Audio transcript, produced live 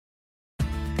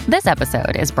This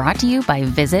episode is brought to you by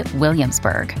Visit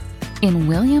Williamsburg. In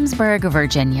Williamsburg,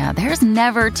 Virginia, there's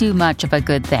never too much of a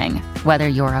good thing. Whether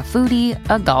you're a foodie,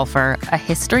 a golfer, a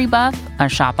history buff, a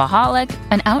shopaholic,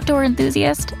 an outdoor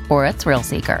enthusiast, or a thrill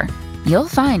seeker, you'll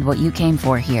find what you came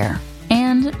for here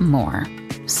and more.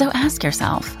 So ask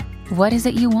yourself, what is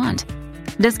it you want?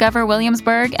 Discover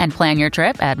Williamsburg and plan your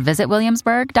trip at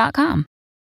visitwilliamsburg.com.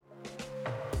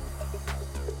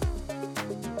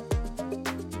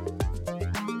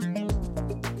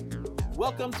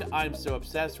 Welcome to I'm So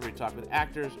Obsessed, where we talk with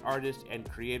actors, artists, and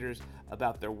creators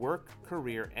about their work,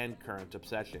 career, and current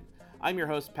obsession. I'm your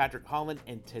host, Patrick Holland,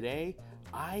 and today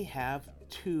I have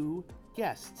two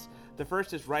guests. The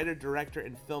first is writer, director,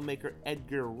 and filmmaker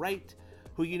Edgar Wright,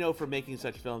 who you know from making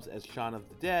such films as Shaun of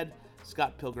the Dead,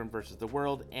 Scott Pilgrim vs. the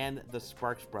World, and The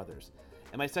Sparks Brothers.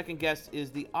 And my second guest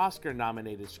is the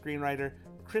Oscar-nominated screenwriter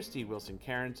Krysty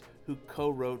Wilson-Cairns, who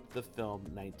co-wrote the film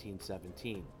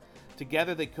 1917.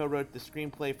 Together, they co-wrote the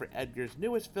screenplay for Edgar's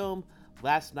newest film,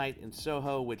 Last Night in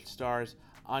Soho, which stars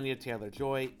Anya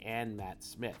Taylor-Joy and Matt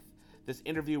Smith. This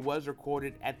interview was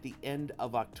recorded at the end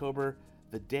of October,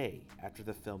 the day after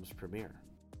the film's premiere.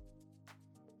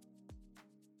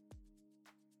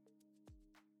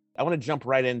 I want to jump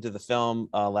right into the film,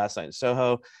 Last Night in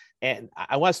Soho. And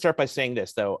I want to start by saying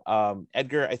this, though.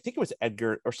 Edgar, I think it was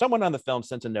Edgar, or someone on the film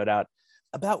sent a note out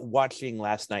about watching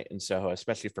Last Night in Soho,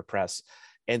 especially for press,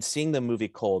 and seeing the movie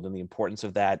Cold and the importance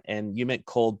of that. And you meant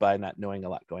cold by not knowing a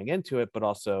lot going into it, but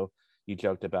also you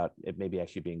joked about it maybe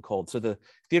actually being cold. So the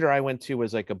theater I went to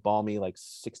was like a balmy, like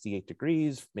 68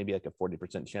 degrees, maybe like a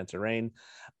 40% chance of rain.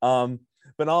 But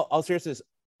all seriousness,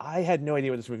 I had no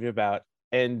idea what this movie was about.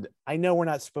 And I know we're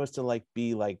not supposed to like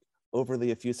be like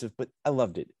overly effusive, but I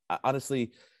loved it.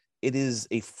 Honestly, it is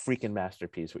a freaking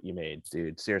masterpiece what you made,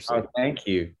 dude. Seriously. Oh, thank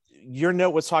you. Your note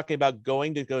was talking about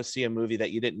going to go see a movie that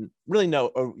you didn't really know,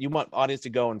 or you want audience to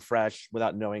go in fresh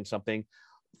without knowing something.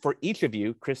 For each of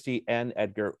you, Krysty and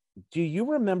Edgar, do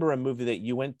you remember a movie that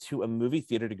you went to a movie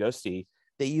theater to go see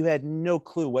that you had no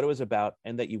clue what it was about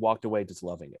and that you walked away just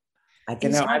loving it? I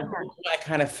don't know. I'm that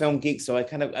kind of film geek, so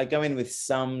I go in with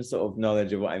some sort of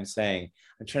knowledge of what I'm saying.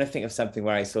 I'm trying to think of something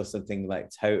where I saw something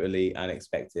like totally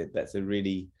unexpected. That's a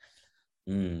really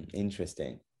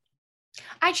interesting.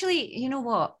 Actually, you know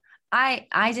what?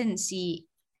 I didn't see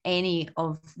any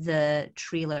of the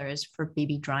trailers for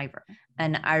Baby Driver,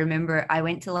 and I remember I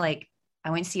went to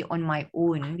see it on my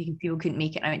own because people couldn't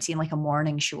make it. And I went to see like a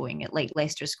morning showing at like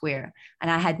Leicester Square,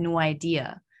 and I had no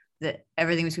idea that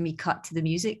everything was going to be cut to the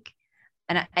music.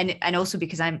 And also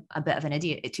because I'm a bit of an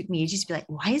idiot, it took me ages to be like,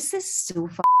 why is this so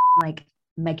like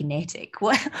magnetic?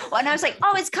 What? And I was like,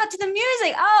 oh, it's cut to the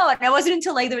music. Oh, and it wasn't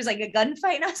until like there was like a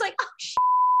gunfight, and I was like, oh shit.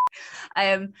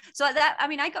 So that, I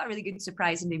mean, I got a really good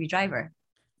surprise in Baby Driver.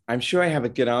 I'm sure I have a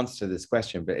good answer to this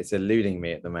question, but it's eluding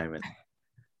me at the moment.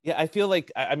 Yeah, I feel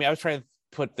like, I mean, I was trying to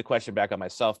put the question back on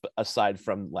myself, but aside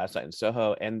from Last Night in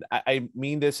Soho, and I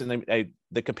mean this, and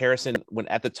the comparison, when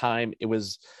at the time it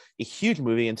was a huge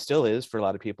movie and still is for a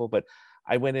lot of people, but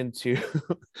I went into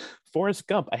Forrest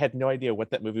Gump. I had no idea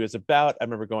what that movie was about. I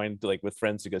remember going to like with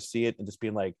friends to go see it and just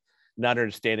being like, not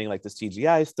understanding like the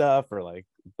CGI stuff or like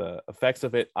the effects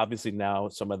of it. Obviously now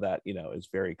some of that, you know, is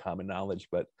very common knowledge,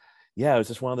 but yeah, it was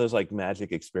just one of those like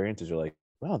magic experiences. You're like,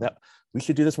 wow, that we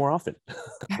should do this more often.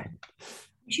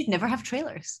 We should never have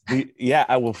trailers. Yeah,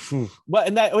 I will. Well,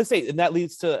 and that I would say, and that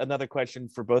leads to another question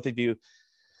for both of you.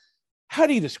 How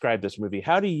do you describe this movie?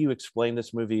 How do you explain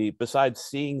this movie besides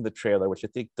seeing the trailer, which I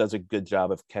think does a good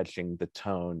job of catching the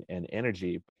tone and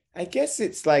energy? I guess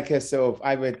it's like a sort of,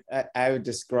 I would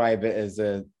describe it as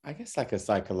like a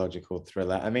psychological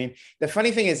thriller. I mean, the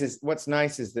funny thing is what's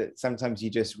nice is that sometimes you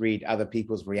just read other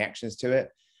people's reactions to it.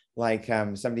 Like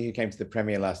somebody who came to the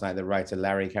premiere last night, the writer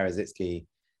Larry Karaszewski,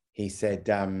 he said,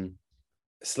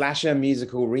 slasher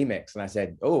musical remix. And I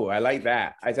said, oh, I like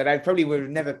that. I said, I probably would have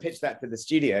never pitched that to the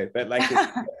studio, but like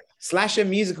slasher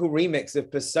musical remix of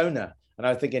Persona. And I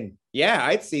was thinking, yeah,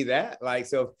 I'd see that. Like,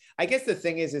 so I guess the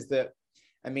thing is that,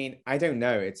 I mean, I don't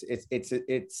know. It's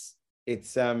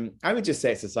I would just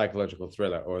say it's a psychological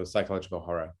thriller or a psychological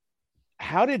horror.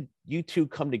 How did you two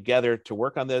come together to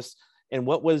work on this? And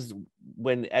what was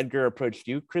when Edgar approached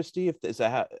you, Krysty, if this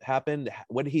happened,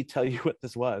 what did he tell you what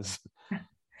this was?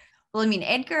 Well, I mean,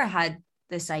 Edgar had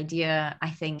this idea, I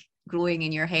think, growing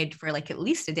in your head for like at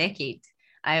least a decade.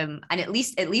 And at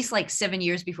least like 7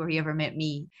 years before he ever met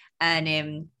me.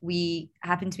 And we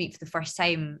happened to meet for the first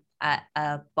time at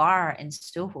a bar in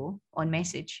Soho on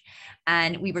Message.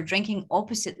 And we were drinking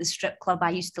opposite the strip club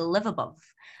I used to live above.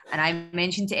 And I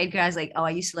mentioned to Edgar, I was like, oh, I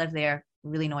used to live there.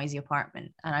 really noisy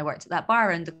apartment. And I worked at that bar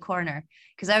around the corner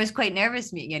because I was quite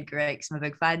nervous meeting Edgar Wright because I'm a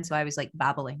big fan. So I was like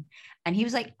babbling. And he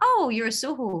was like, oh, you're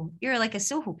like a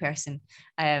Soho person.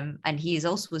 And he is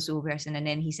also a Soho person. And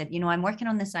then he said, I'm working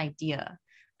on this idea.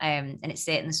 And it's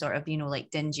set in the sort of, like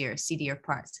dingier, seedier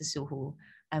parts of Soho.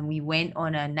 And we went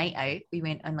on a night out. We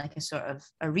went on like a sort of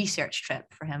a research trip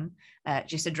for him,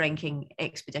 just a drinking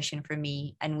expedition for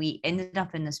me. And we ended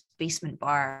up in this basement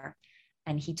bar.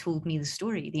 And he told me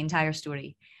the entire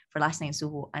story for Last Night in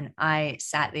Soho. And I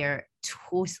sat there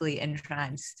totally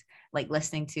entranced, like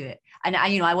listening to it. And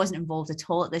I wasn't involved at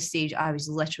all at this stage. I was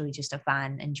literally just a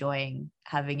fan enjoying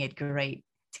having Edgar Wright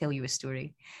tell you a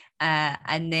story.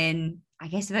 And then I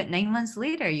guess about 9 months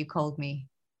later, you called me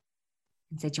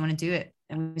and said, you want to do it?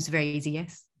 And it was a very easy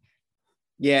yes.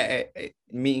 Yeah,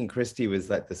 meeting Christy was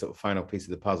like the sort of final piece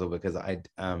of the puzzle, because I'd,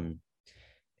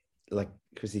 like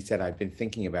Christy said, I'd been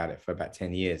thinking about it for about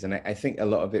 10 years. And I think a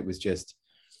lot of it was just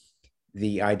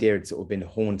the idea had sort of been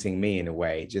haunting me in a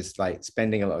way, just like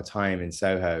spending a lot of time in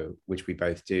Soho, which we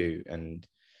both do. And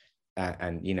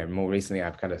more recently,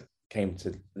 I've kind of came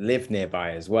to live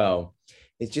nearby as well.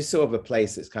 It's just sort of a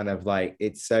place that's kind of like,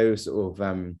 it's so sort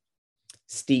of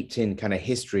steeped in kind of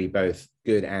history, both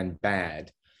good and bad.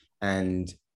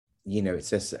 And, it's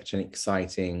just such an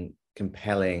exciting,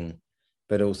 compelling,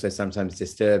 but also sometimes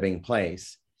disturbing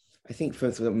place. I think for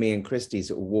me and Christy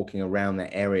sort of walking around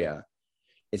that area,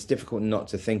 it's difficult not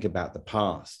to think about the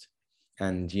past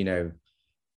and,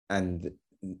 and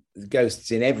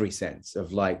ghosts in every sense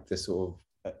of like the sort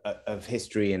of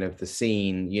history and of the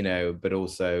scene, but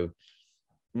also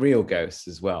real ghosts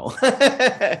as well.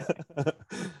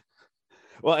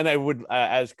 Well, and I would,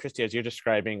 as Christy, as you're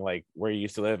describing like where you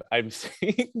used to live, I'm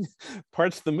seeing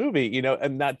parts of the movie,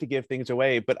 and not to give things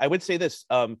away, but I would say this,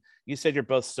 you said you're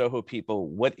both Soho people.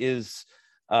 What is,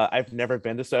 I've never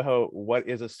been to Soho. What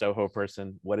is a Soho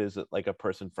person? What is it like a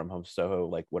person from home Soho?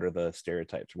 Like, what are the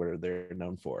stereotypes? What are they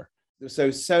known for? So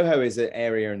Soho is an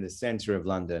area in the center of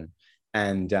London,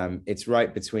 and it's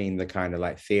right between the kind of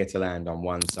like Theatreland on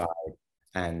one side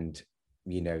and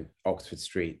Oxford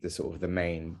Street, the sort of the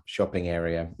main shopping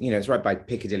area. It's right by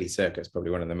Piccadilly Circus,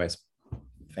 probably one of the most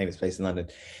famous places in London.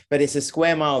 But it's a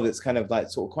square mile that's kind of like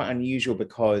sort of quite unusual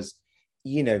because,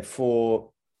 for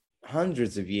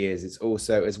hundreds of years, it's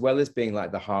also, as well as being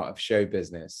like the heart of show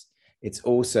business, it's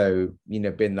also,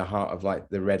 been the heart of like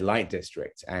the red light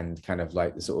district and kind of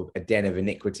like the sort of a den of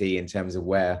iniquity in terms of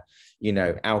where,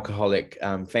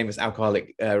 famous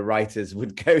alcoholic writers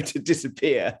would go to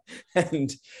disappear.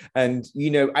 And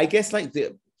I guess like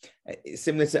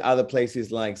similar to other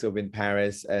places like sort of in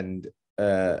Paris and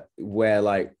where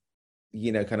like,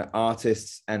 kind of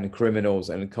artists and criminals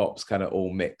and cops kind of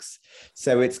all mix.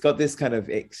 So it's got this kind of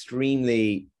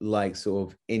extremely like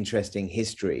sort of interesting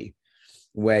history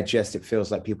where just it feels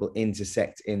like people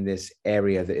intersect in this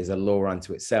area that is a law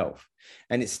unto itself.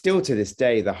 And it's still to this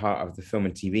day the heart of the film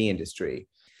and TV industry.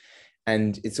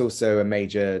 And it's also a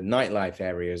major nightlife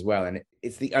area as well. And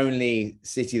it's the only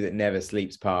city that never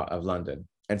sleeps part of London.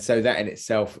 And so that in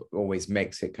itself always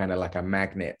makes it kind of like a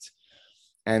magnet.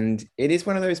 And it is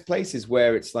one of those places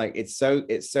where it's like, it's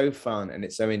so fun and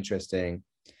it's so interesting.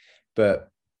 But,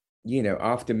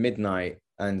 after midnight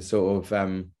and sort of,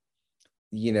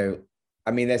 I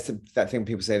mean, there's that thing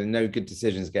people say that no good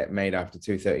decisions get made after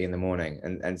 2:30 in the morning.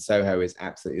 And Soho is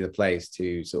absolutely the place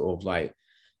to sort of like,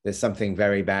 there's something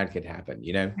very bad could happen,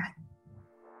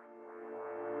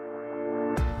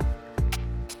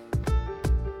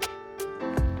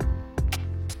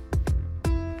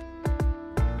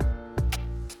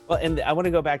 Well, and I want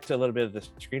to go back to a little bit of the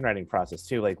screenwriting process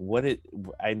too. Like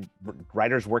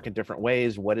writers work in different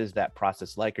ways. What is that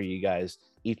process like? Are you guys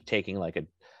each taking like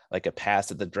a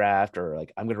pass at the draft, or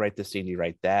like, I'm going to write this scene, you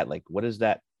write that? Like, what does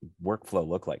that workflow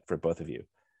look like for both of you?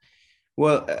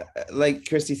 Well, like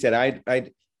Christy said,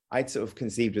 I'd sort of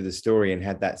conceived of the story and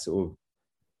had that sort of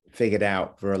figured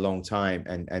out for a long time.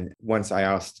 And once I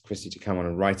asked Christy to come on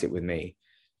and write it with me,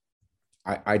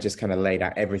 I just kind of laid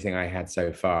out everything I had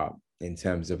so far in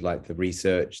terms of like the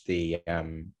research, the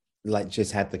like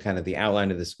just had the kind of the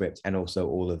outline of the script and also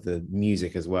all of the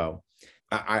music as well.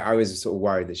 I was sort of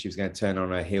worried that she was going to turn on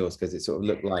her heels because it sort of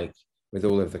looked like, with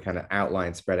all of the kind of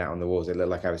outline spread out on the walls, it looked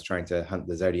like I was trying to hunt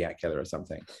the Zodiac killer or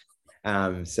something.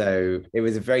 So it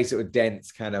was a very sort of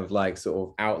dense kind of like sort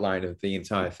of outline of the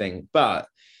entire thing. But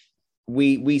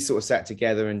we sort of sat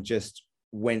together and just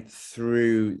went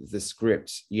through the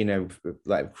script,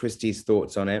 like Christy's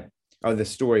thoughts on it, or the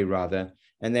story rather,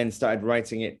 and then started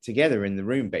writing it together in the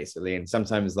room basically. And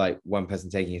sometimes like one person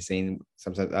taking a scene,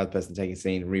 sometimes the other person taking a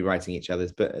scene, rewriting each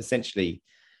other's, but essentially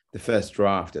the first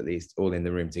draft, at least, all in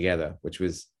the room together, which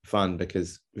was fun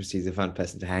because Christy's a fun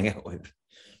person to hang out with.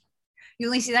 You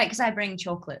only see that because I bring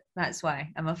chocolate. That's why.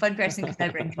 I'm a fun person because I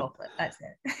bring chocolate. That's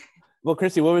it. Well,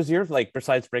 Christy, what was your, like,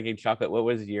 besides bringing chocolate, what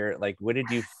was your, like, what did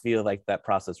you feel like that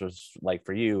process was like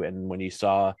for you? And when you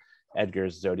saw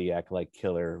Edgar's Zodiac, like,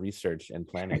 killer research and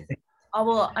planning? Oh,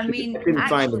 well, I mean, I couldn't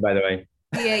find them, by the way.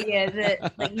 Yeah.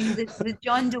 The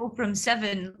John Doe from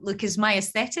Seven look is my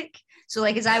aesthetic. So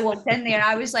like as I walked in there,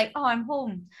 I was like, oh, I'm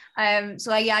home.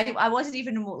 So I wasn't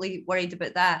even remotely worried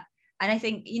about that. And I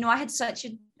think, you know, I had such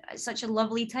a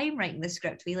lovely time writing the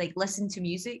script. We like listened to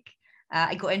music.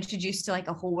 I got introduced to like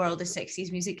a whole world of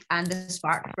 60s music and the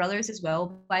Spark Brothers as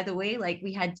well, by the way. Like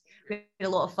we had a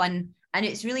lot of fun, and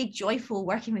it's really joyful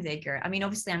working with Edgar. I mean,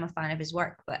 obviously I'm a fan of his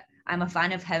work, but I'm a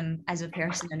fan of him as a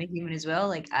person and a human as well.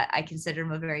 Like I consider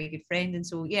him a very good friend. And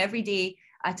so, yeah, every day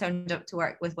I turned up to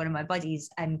work with one of my buddies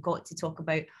and got to talk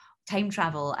about time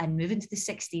travel and moving to the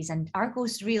 60s and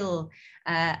Argos real.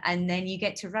 And then you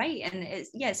get to write, and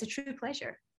it's a true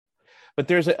pleasure. But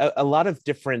there's a lot of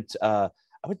different, I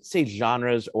would say,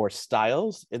 genres or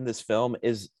styles in this film.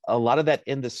 Is a lot of that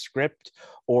in the script,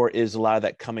 or is a lot of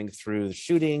that coming through the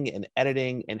shooting and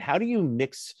editing? And how do you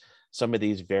mix some of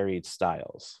these varied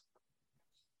styles?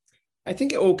 I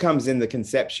think it all comes in the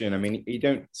conception. I mean, you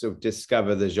don't sort of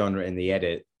discover the genre in the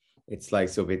edit. It's like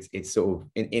sort of, it's sort of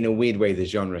in a weird way, the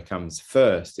genre comes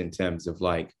first in terms of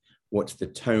like, what's the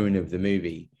tone of the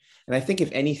movie? And I think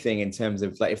if anything, in terms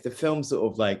of like, if the film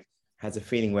sort of like has a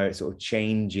feeling where it sort of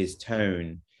changes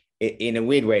tone, in a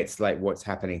weird way, it's like what's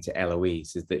happening to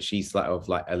Eloise, is that she's sort of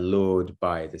like allured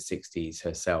by the 60s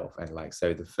herself. And like,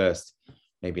 so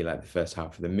maybe like the first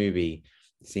half of the movie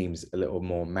seems a little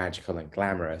more magical and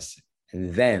glamorous.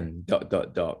 And then ...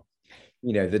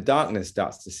 You know, the darkness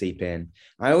starts to seep in.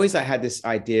 I always had this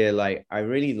idea, like, I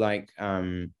really like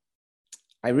some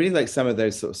of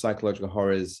those sort of psychological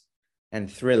horrors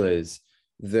and thrillers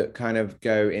that kind of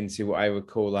go into what I would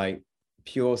call like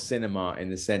pure cinema, in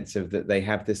the sense of that they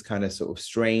have this kind of sort of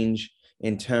strange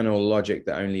internal logic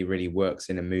that only really works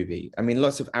in a movie. I mean,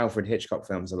 lots of Alfred Hitchcock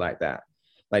films are like that,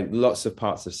 like lots of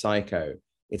parts of Psycho.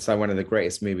 It's like one of the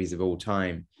greatest movies of all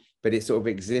time, but it sort of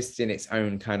exists in its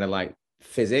own kind of like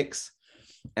physics.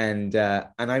 And I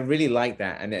really like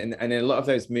that. And in a lot of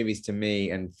those movies, to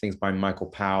me, and things by Michael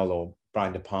Powell or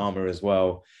Brian De Palma as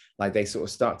well, like they sort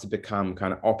of start to become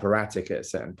kind of operatic at a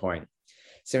certain point.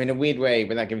 So in a weird way,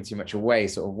 without giving too much away,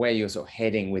 sort of where you're sort of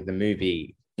heading with the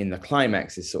movie in the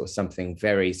climax is sort of something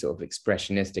very sort of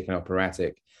expressionistic and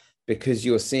operatic, because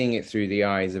you're seeing it through the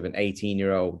eyes of an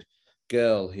 18-year-old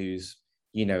girl who's,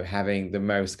 you know, having the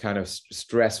most kind of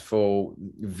stressful,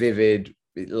 vivid,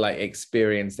 like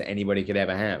experience that anybody could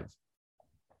ever have.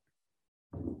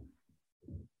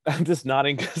 I'm just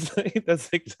nodding because that's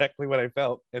exactly what I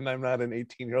felt, and I'm not an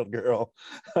 18-year-old girl.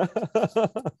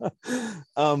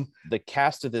 The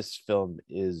cast of this film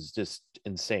is just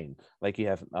insane. Like you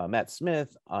have Matt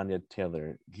Smith, Anya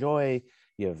Taylor-Joy,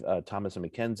 you have Thomas and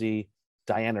Mackenzie,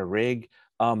 Diana Rigg.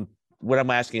 What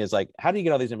I'm asking is, like, how do you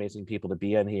get all these amazing people to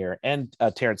be in here? And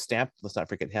Terrence Stamp, let's not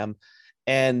forget him.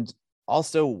 And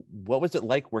also, what was it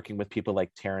like working with people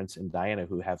like Terrence and Diana,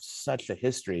 who have such a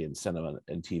history in cinema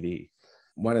and TV?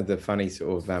 One of the funny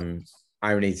sort of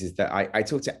ironies is that I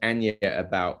talked to Anya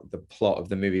about the plot of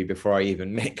the movie before I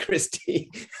even met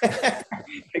Christy,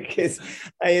 because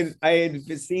I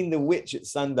had seen The Witch at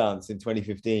Sundance in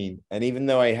 2015, and even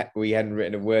though we hadn't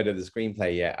written a word of the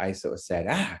screenplay yet, I sort of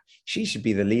said, she should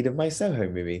be the lead of my Soho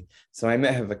movie. So I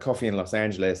met her for coffee in Los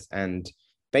Angeles, and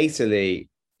basically,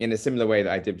 in a similar way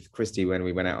that I did with Christy when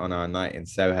we went out on our night in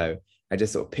Soho, I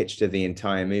just sort of pitched her the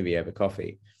entire movie over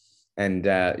coffee. And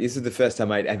this is the first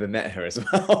time I'd ever met her as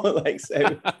well. Like,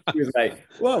 so she was like,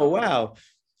 whoa, wow.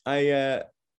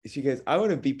 She goes, I want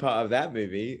to be part of that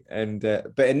movie. And,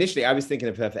 but initially I was thinking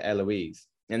of her for Eloise.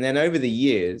 And then over the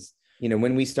years, you know,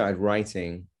 when we started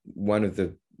writing, one of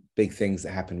the big things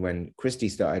that happened when Christy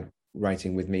started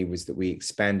writing with me was that we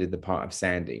expanded the part of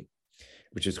Sandy,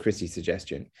 which was Christy's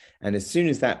suggestion. And as soon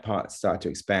as that part started to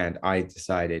expand, I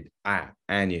decided,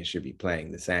 Anya should be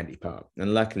playing the Sandy part.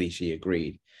 And luckily she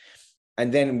agreed.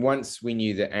 And then once we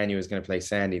knew that Anya was going to play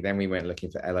Sandy, then we went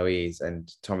looking for Eloise, and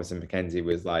Thomas and Mackenzie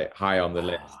was like high on the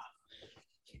list.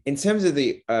 In terms of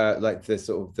the like the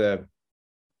sort of the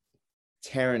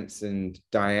Terrence and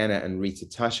Diana and Rita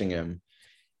Tushingham,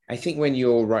 I think when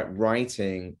you're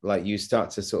writing, like you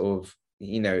start to sort of,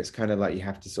 you know, it's kind of like you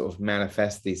have to sort of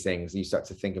manifest these things. You start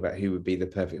to think about who would be the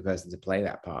perfect person to play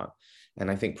that part. And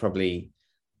I think probably,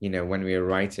 you know, when we were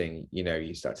writing, you know,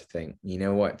 you start to think, you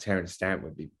know what, Terrence Stamp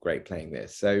would be great playing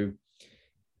this. So,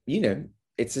 you know,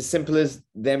 it's as simple as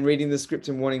them reading the script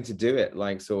and wanting to do it.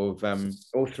 Like sort of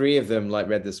all three of them like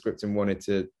read the script and wanted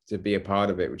to be a part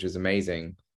of it, which was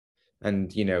amazing.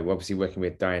 And, you know, obviously working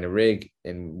with Diana Rigg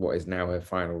in what is now her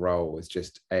final role was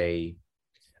just a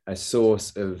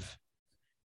source of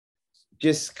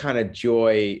just kind of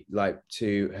joy, like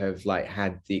to have like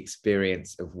had the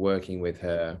experience of working with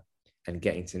her and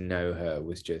getting to know her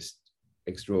was just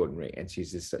extraordinary. And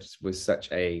she's just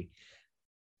such a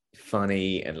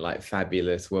funny and like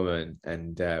fabulous woman.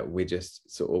 And we're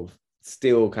just sort of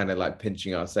still kind of like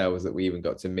pinching ourselves that we even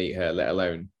got to meet her, let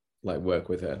alone like work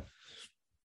with her.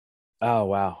 Oh,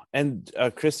 wow. And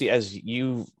Christy, as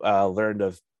you learned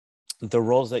of the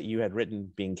roles that you had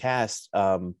written being cast,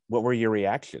 what were your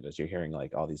reaction as you're hearing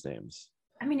like all these names?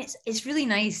 I mean, it's really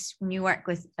nice when you work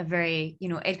with a very, you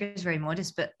know, Edgar's very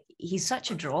modest, but he's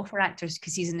such a draw for actors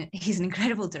because he's an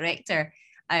incredible director,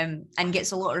 and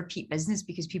gets a lot of repeat business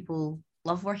because people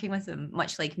love working with him,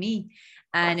 much like me.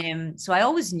 And so I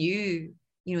always knew,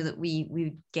 you know, that we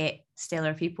would get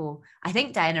stellar people. I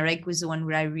think Diana Rigg was the one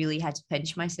where I really had to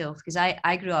pinch myself because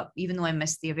I grew up, even though I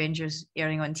missed the Avengers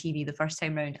airing on TV the first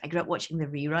time round, I grew up watching the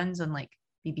reruns on like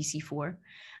BBC4,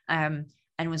 and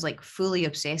was like fully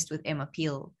obsessed with Emma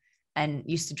Peel and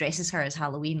used to dress as her as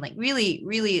Halloween, like really,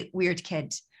 really weird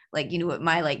kid. Like, you know, at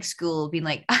my like school being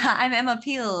like, I'm Emma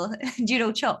Peel,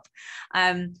 judo chop.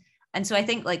 And so I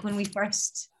think like when I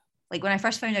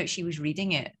first found out she was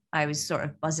reading it, I was sort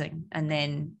of buzzing. And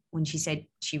then when she said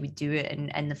she would do it,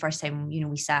 and the first time, you know,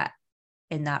 we sat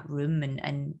in that room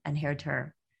and heard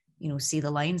her, you know, say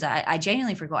the lines, I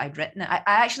genuinely forgot I'd written it. I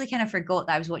actually kind of forgot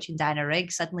that I was watching Diana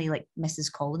Rigg. Suddenly, like Mrs.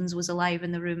 Collins was alive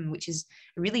in the room, which is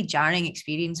a really jarring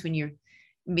experience when you're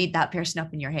made that person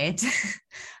up in your head.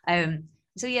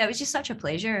 So yeah, it was just such a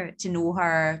pleasure to know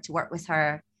her, to work with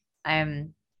her,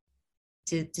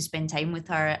 to spend time with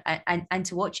her, and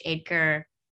to watch Edgar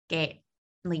get,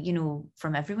 like, you know,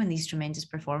 from everyone these tremendous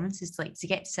performances. Like to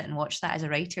get to sit and watch that as a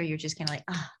writer, you're just kind of like,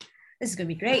 this is gonna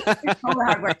be great. All the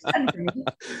hard work's done for me.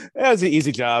 That was an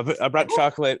easy job. I brought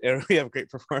chocolate and we have great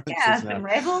performances. Yeah, now. and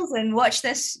Rebels and watch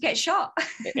this get shot.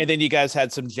 And then you guys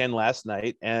had some gin last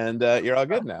night and you're all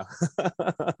good now.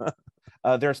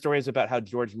 There are stories about how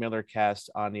George Miller cast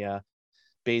Anya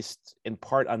based in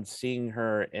part on seeing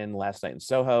her in Last Night in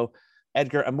Soho.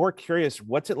 Edgar, I'm more curious,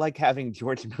 what's it like having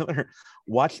George Miller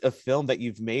watch a film that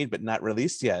you've made but not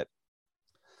released yet?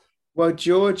 Well,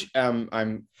 George,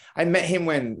 I met him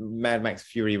when Mad Max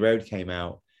Fury Road came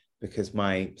out because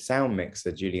my sound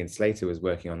mixer, Julian Slater, was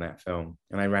working on that film.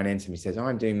 And I ran into him, he says,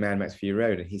 I'm doing Mad Max Fury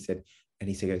Road. And he said,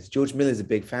 George Miller's a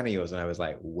big fan of yours. And I was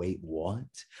like, wait, what?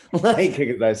 Like,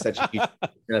 because I was such a huge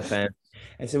Miller fan.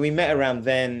 And so we met around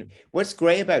then. What's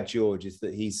great about George is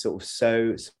that he's sort of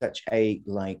such a,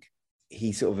 like,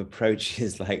 he sort of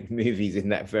approaches like movies in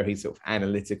that very sort of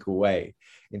analytical way,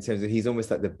 in terms of he's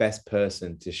almost like the best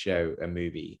person to show a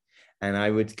movie. And I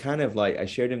would kind of like, I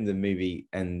showed him the movie,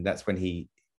 and that's when he,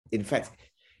 in fact,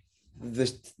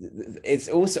 it's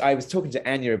also, I was talking to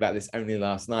Anya about this only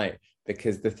last night,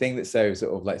 because the thing that's so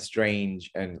sort of like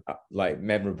strange and like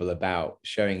memorable about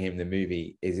showing him the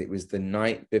movie is it was the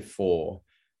night before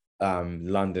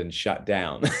London shut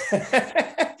down.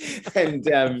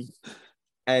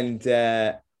 And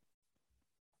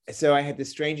so I had this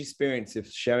strange experience of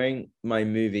showing my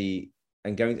movie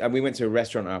and we went to a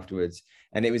restaurant afterwards,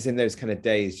 and it was in those kind of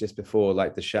days just before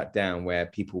like the shutdown where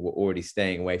people were already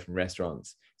staying away from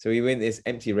restaurants. So we went to this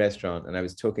empty restaurant, and I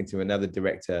was talking to another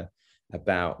director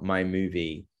about my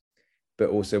movie, but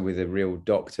also with a real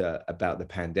doctor about the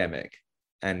pandemic.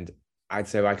 And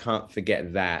so I can't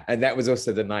forget that. And that was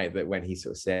also the night that when he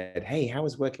sort of said, hey, how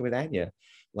was working with Anya?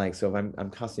 Like, so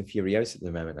I'm casting Furiosa at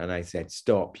the moment. And I said,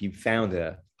 stop, you found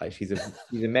her. Like, she's a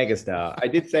megastar. I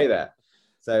did say that.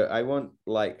 So I want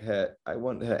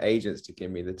her agents to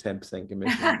give me the 10%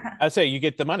 commission. I'd say you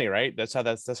get the money, right? That's how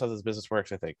this business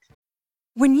works, I think.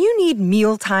 When you need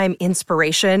mealtime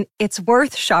inspiration, it's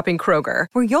worth shopping Kroger,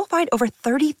 where you'll find over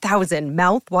 30,000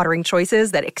 mouth-watering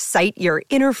choices that excite your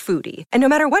inner foodie. And no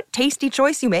matter what tasty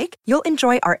choice you make, you'll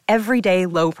enjoy our everyday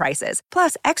low prices,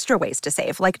 plus extra ways to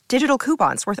save, like digital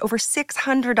coupons worth over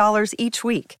 $600 each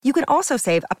week. You can also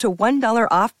save up to $1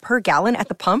 off per gallon at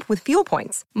the pump with fuel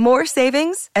points. More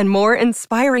savings and more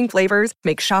inspiring flavors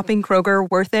make shopping Kroger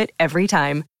worth it every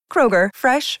time. Kroger,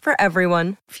 fresh for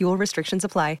everyone. Fuel restrictions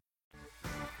apply.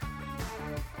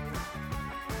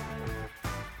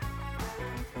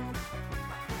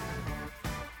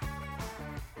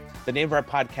 The name of our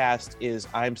podcast is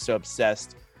I'm So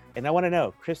Obsessed. And I want to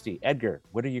know, Christy, Edgar,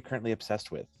 what are you currently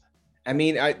obsessed with? I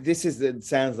mean, it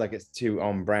sounds like it's too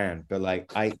on brand, but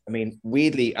like I mean,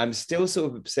 weirdly, I'm still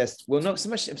sort of obsessed. Well, not so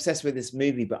much obsessed with this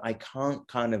movie, but I can't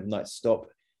kind of like stop,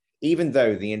 even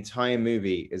though the entire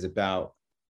movie is about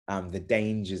the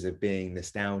dangers of being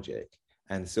nostalgic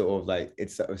and sort of like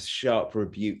it's sort of sharp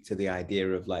rebuke to the idea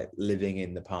of like living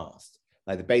in the past.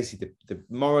 Like the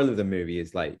moral of the movie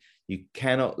is like you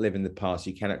cannot live in the past,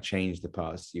 you cannot change the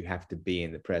past, you have to be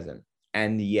in the present.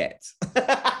 And yet,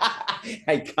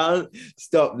 I can't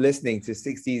stop listening to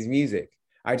 60s music.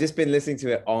 I've just been listening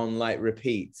to it on like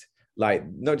repeat, like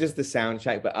not just the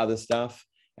soundtrack, but other stuff.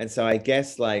 And so I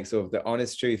guess like sort of the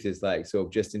honest truth is like sort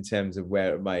of just in terms of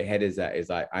where my head is at is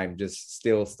like I'm just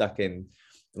still stuck in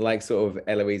like sort of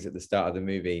Eloise at the start of the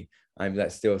movie. I'm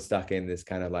like still stuck in this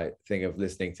kind of like thing of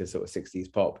listening to sort of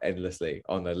 60s pop endlessly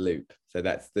on a loop. So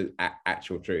that's the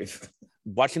actual truth.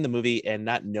 Watching the movie and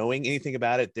not knowing anything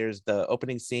about it, there's the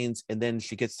opening scenes, and then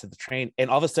she gets to the train,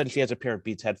 and all of a sudden she has a pair of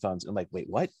Beats headphones. And I'm like, wait,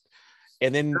 what?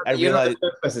 And then I realized, you're not the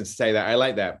first person to say that. I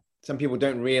like that. Some people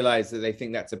don't realize that they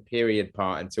think that's a period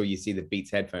part until you see the Beats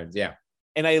headphones. Yeah.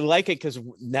 And I like it because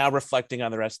now reflecting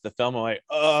on the rest of the film, I'm like,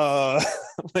 oh,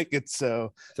 like it's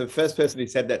so. So the first person who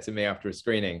said that to me after a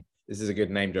screening, this is a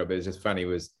good name drop, but it's just funny,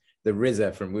 was the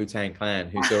RZA from Wu-Tang Clan,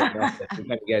 who saw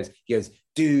it. He goes,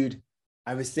 dude,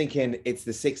 I was thinking it's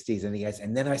the 60s. And he goes,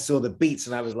 and then I saw the Beats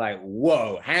and I was like,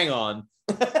 whoa, hang on.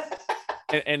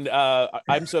 And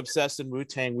I'm so obsessed in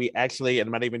Wu-Tang. We actually, and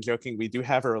I'm not even joking, we do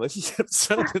have a relationship.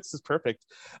 So this is perfect.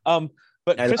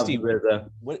 But Christy,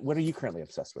 what are you currently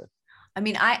obsessed with? I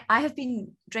mean, I have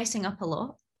been dressing up a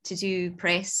lot to do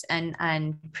press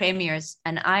and premieres,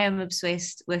 and I am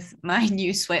obsessed with my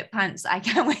new sweatpants. I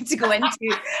can't wait to go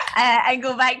into and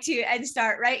go back to and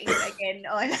start writing again.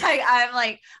 I'm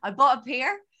like, I bought a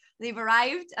pair. They've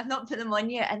arrived. I've not put them on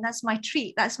yet, and that's my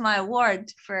treat. That's my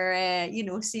award for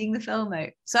seeing the film out.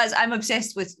 So I'm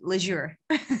obsessed with leisure.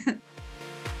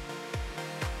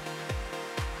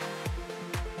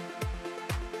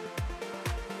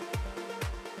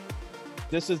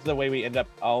 This is the way we end up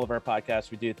all of our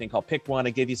podcasts. We do a thing called Pick One.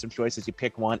 I give you some choices. You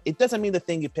pick one. It doesn't mean the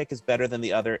thing you pick is better than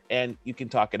the other, and you can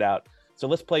talk it out. So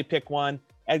let's play Pick One.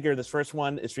 Edgar, this first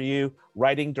one is for you.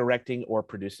 Writing, directing, or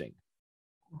producing?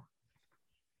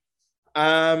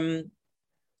 I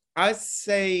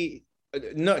say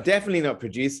definitely not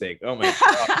producing. Oh my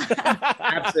God.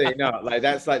 Absolutely not. Like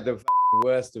that's like the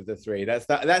worst of the three. That's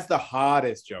the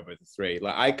hardest job of the three.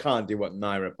 Like I can't do what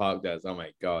Naira Park does. Oh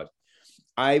my God.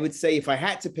 I would say if I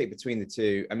had to pick between the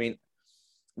two, I mean,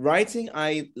 writing,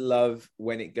 I love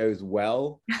when it goes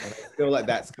well. And I feel like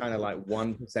that's kind of like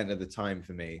 1% of the time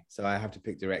for me. So I have to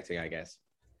pick directing, I guess.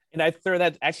 And I throw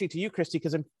that actually to you, Christy,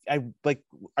 because I like,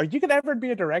 are you gonna ever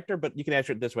be a director? But you can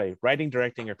answer it this way: writing,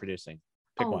 directing, or producing.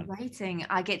 Pick one. Writing.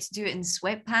 I get to do it in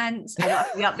sweatpants. I don't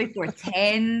have to be up before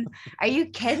 10. Are you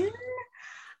kidding?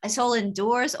 It's all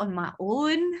indoors on my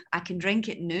own. I can drink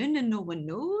at noon and no one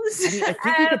knows. I mean, I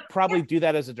think you could probably do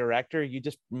that as a director. You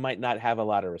just might not have a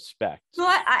lot of respect. No,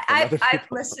 I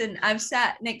listen, I've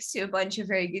sat next to a bunch of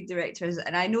very good directors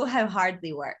and I know how hard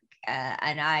they work.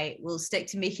 And I will stick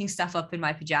to making stuff up in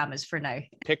my pajamas for now.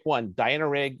 Pick one: Diana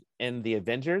Rigg in The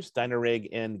Avengers, Diana Rigg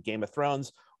in Game of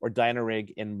Thrones, or Diana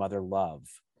Rigg in Mother Love.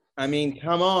 I mean,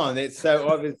 come on. It's so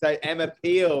obvious. Like Emma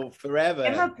Peel forever.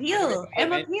 Emma Peel.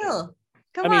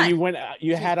 Come on. I mean,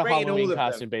 you had a Halloween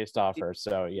costume based off her,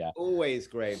 so yeah. Always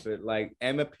great, but like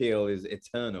Emma Peel is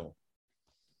eternal.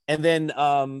 And then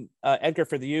Edgar,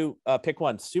 for you, pick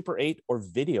one: Super 8 or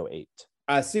Video 8?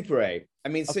 Super 8. I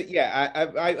mean, so yeah,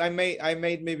 I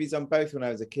made movies on both when I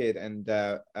was a kid, and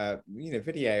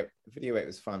Video 8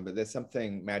 was fun, but there's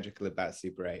something magical about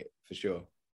Super 8 for sure.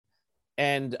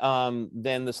 And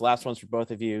then this last one's for both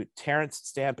of you: Terrence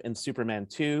Stamp in Superman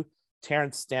 2,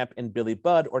 Terrence Stamp in Billy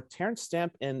Budd, or Terrence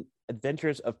Stamp in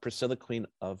Adventures of Priscilla, Queen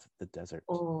of the Desert?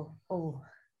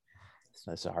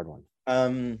 That's a hard one.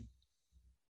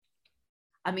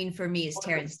 I mean, for me, it's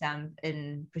Terrence Stamp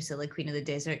in Priscilla, Queen of the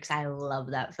Desert, because I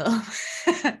love that film.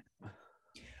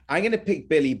 I'm going to pick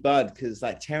Billy Budd because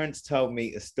like Terrence told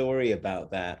me a story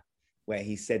about that, where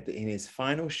he said that in his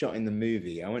final shot in the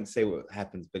movie, I won't say what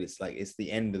happens, but it's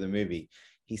the end of the movie.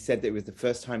 He said that it was the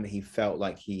first time that he felt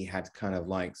like he had kind of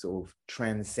like sort of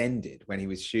transcended when he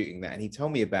was shooting that. And he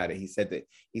told me about it. He said that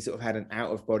he sort of had an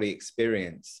out-of-body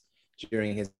experience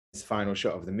during his final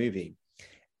shot of the movie.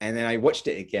 And then I watched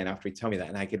it again after he told me that,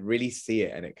 and I could really see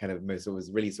it. And it kind of was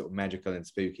really sort of magical and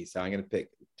spooky. So I'm going to pick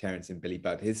Terrence and Billy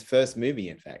Budd, his first movie,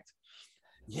 in fact.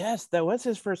 Yes, that was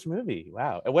his first movie.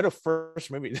 Wow. And what a first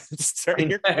movie to start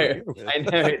your career with. I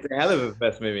know, it's a hell of a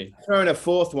first movie. Throw in a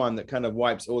fourth one that kind of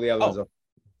wipes all the other ones off.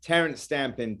 Terrence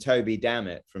Stamp in Toby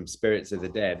Dammit from Spirits of the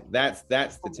Dead. That's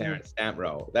the Terrence Stamp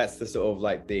role. That's the sort of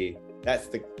like that's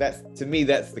to me,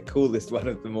 that's the coolest one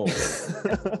of them all.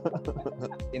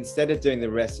 Instead of doing the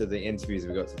rest of the interviews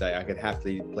we got today, I could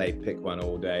happily play Pick One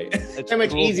all day. It's so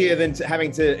much easier than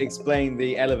having to explain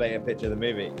the elevator pitch of the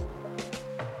movie.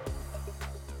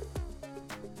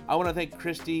 I want to thank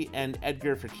Christy and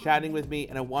Edgar for chatting with me,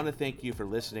 and I want to thank you for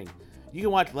listening. You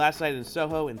can watch Last Night in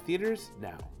Soho in theaters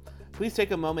now. Please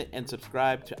take a moment and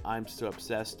subscribe to I'm So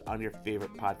Obsessed on your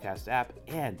favorite podcast app.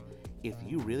 And if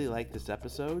you really like this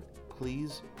episode,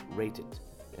 please rate it.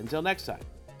 Until next time,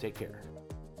 take care.